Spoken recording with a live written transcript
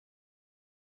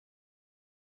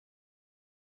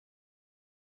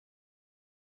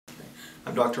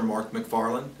I'm Dr. Mark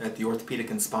McFarland at the Orthopedic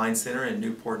and Spine Center in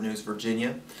Newport News,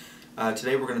 Virginia.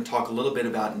 Today we're going to talk a little bit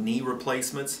about knee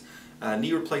replacements.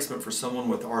 Knee replacement for someone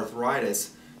with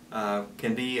arthritis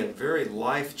can be a very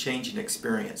life-changing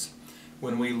experience.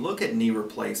 When we look at knee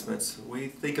replacements, we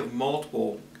think of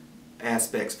multiple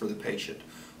aspects for the patient.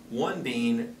 One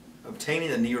being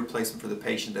obtaining a knee replacement for the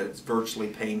patient that is virtually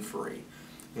pain-free.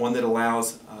 One that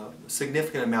allows a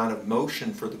significant amount of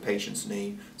motion for the patient's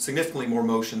knee, significantly more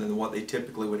motion than what they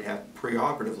typically would have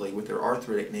preoperatively with their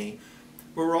arthritic knee.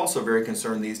 But we're also very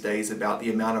concerned these days about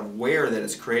the amount of wear that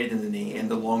is created in the knee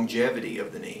and the longevity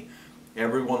of the knee.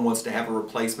 Everyone wants to have a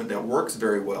replacement that works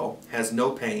very well, has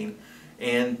no pain,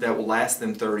 and that will last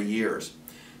them 30 years.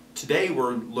 Today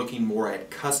we're looking more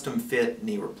at custom fit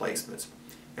knee replacements.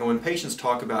 And when patients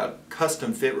talk about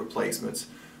custom fit replacements,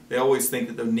 they always think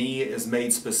that the knee is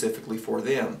made specifically for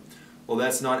them. Well,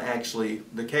 that's not actually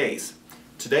the case.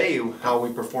 Today, how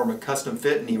we perform a custom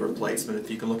fit knee replacement, if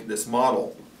you can look at this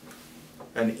model,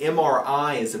 an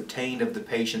MRI is obtained of the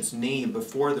patient's knee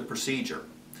before the procedure.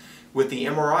 With the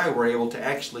MRI, we're able to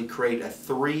actually create a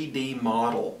 3D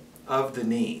model of the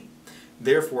knee.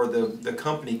 Therefore, the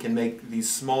company can make these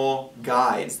small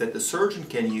guides that the surgeon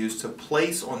can use to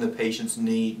place on the patient's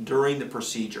knee during the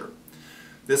procedure.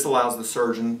 This allows the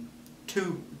surgeon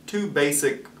two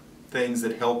basic things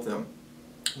that help them.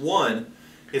 One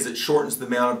is it shortens the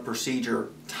amount of procedure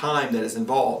time that is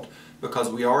involved because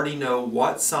we already know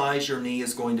what size your knee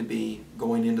is going to be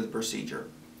going into the procedure.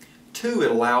 Two,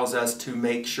 it allows us to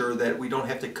make sure that we don't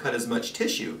have to cut as much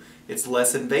tissue. It's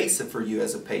less invasive for you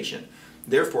as a patient.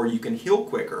 Therefore, you can heal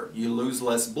quicker, you lose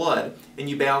less blood, and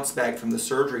you bounce back from the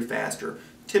surgery faster.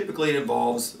 Typically, it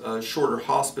involves a shorter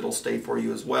hospital stay for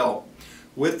you as well.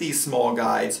 With these small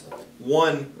guides,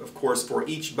 one, of course, for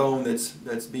each bone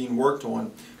that's being worked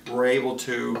on, we're able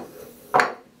to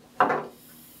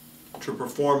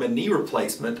perform a knee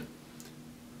replacement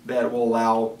that will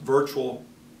allow virtual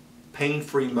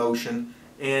pain-free motion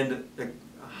and a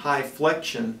high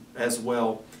flexion as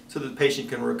well, so that the patient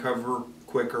can recover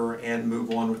quicker and move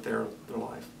on with their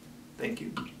life. Thank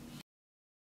you.